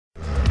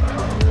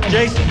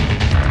Jason,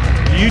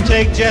 do you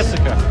take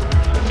Jessica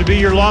to be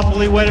your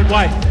lawfully wedded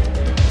wife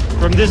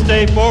from this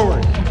day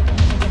forward,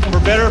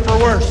 for better or for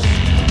worse,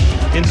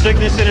 in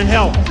sickness and in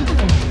health,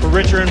 for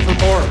richer and for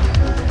poorer?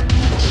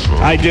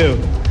 I do.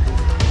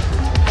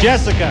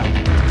 Jessica,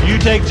 do you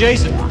take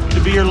Jason to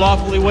be your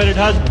lawfully wedded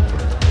husband,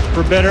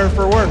 for better or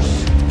for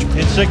worse,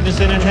 in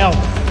sickness and in health,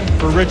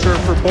 for richer or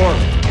for poorer?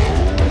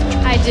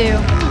 I do.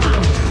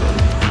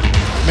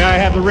 May I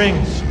have the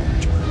rings?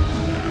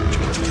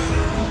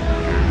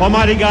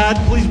 Almighty God,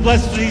 please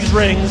bless these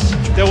rings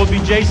that will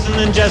be Jason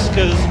and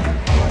Jessica's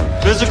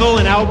physical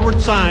and outward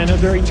sign of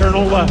their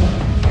eternal love.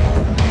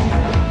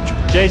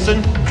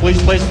 Jason,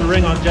 please place the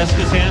ring on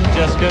Jessica's hand.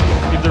 Jessica,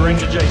 give the ring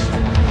to Jason.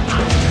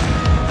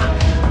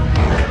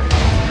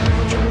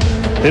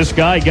 This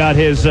guy got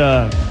his,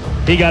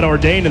 he got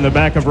ordained in the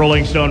back of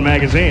Rolling Stone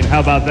magazine.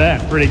 How about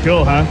that? Pretty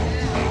cool, huh?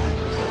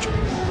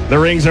 The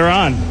rings are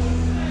on.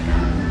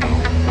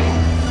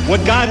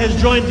 What God has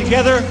joined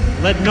together,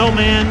 let no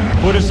man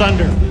put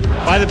asunder.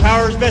 By the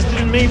powers vested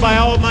in me by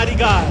Almighty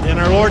God and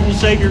our Lord and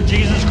Savior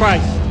Jesus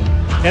Christ,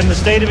 and the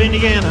state of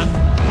Indiana,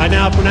 I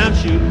now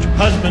pronounce you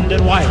husband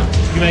and wife.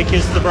 You may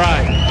kiss the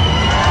bride.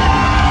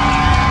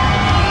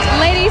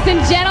 Ladies and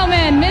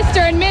gentlemen,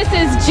 Mr. and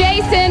Mrs.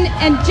 Jason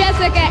and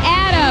Jessica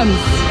Addams.